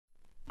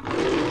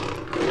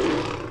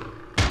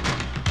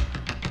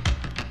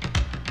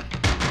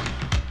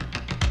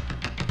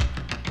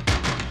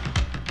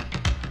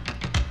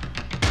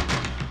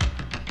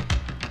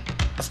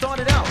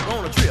Started out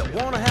on a trip,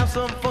 wanna have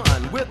some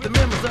fun with the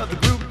members of the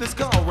group that's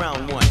called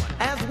Round One.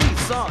 As we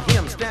saw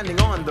him standing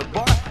on the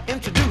bar,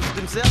 introduced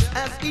himself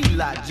as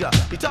Elijah.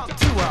 He talked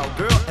to our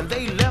girl and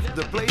they left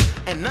the place,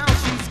 and now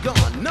she's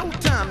gone, no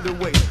time to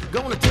waste.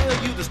 Gonna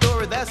tell you the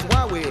story, that's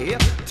why we're here.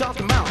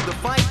 Talking about the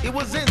fight, it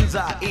was in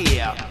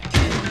Zaire.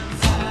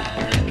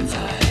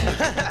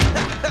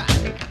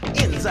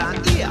 In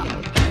Zaire.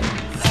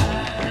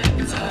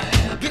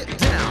 Get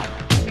down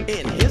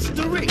in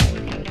history.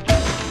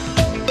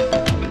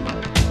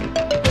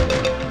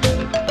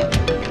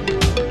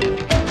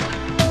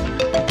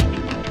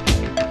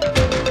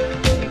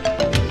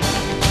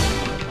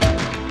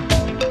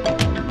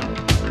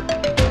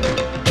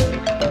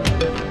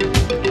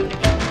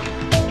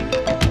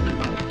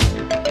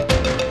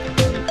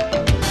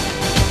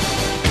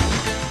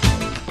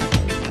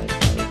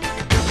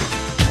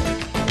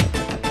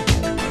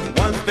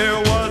 There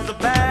was a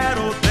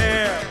battle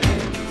there.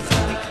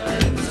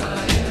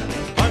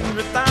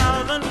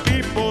 100,000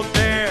 people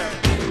there.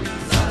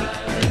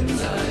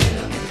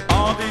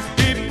 All these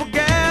people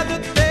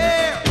gathered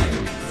there.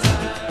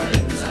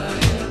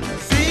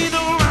 See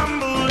the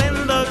rumble in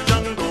the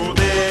jungle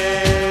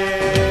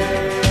there.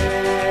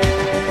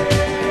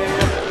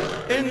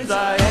 In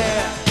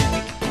Zaire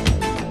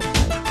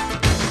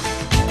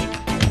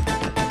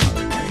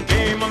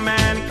came a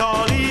man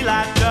called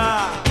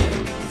Elijah.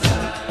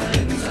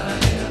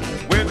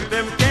 With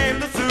them came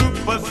the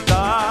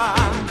superstar.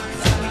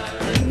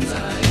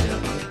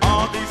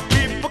 All these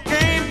people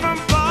came from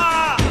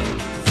far.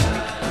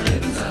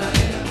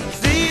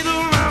 See the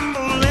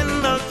rumble in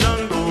the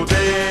jungle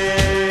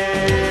there.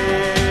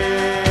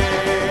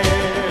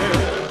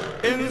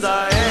 In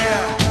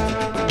Zaire.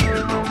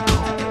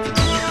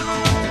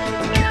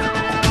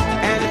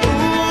 And who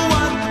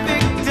was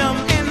victim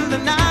in the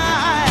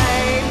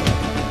night?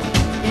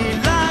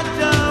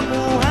 Elijah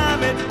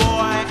Muhammad,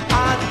 boy,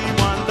 Ali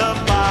won the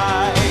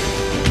fight.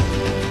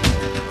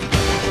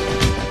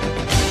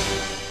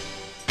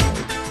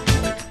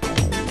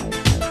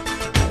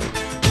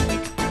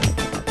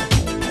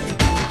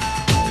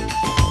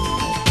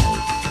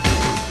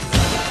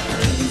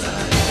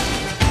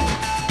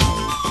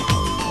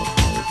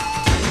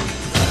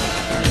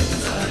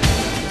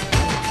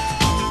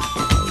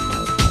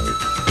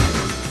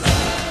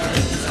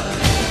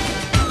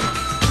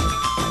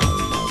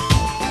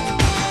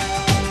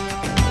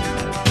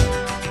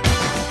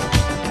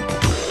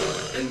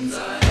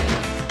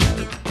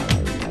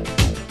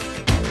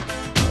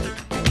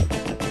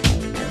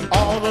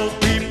 All those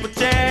people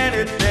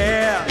chanted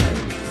there.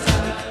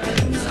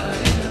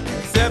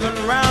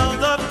 7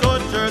 rounds of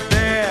torture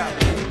there.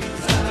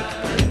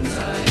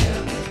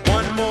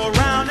 One more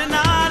round and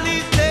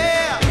Ali's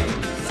there.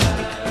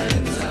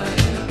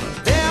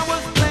 There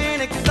was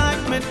plain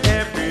excitement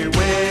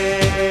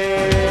everywhere.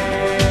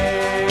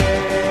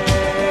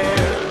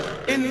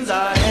 In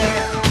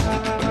Zaire.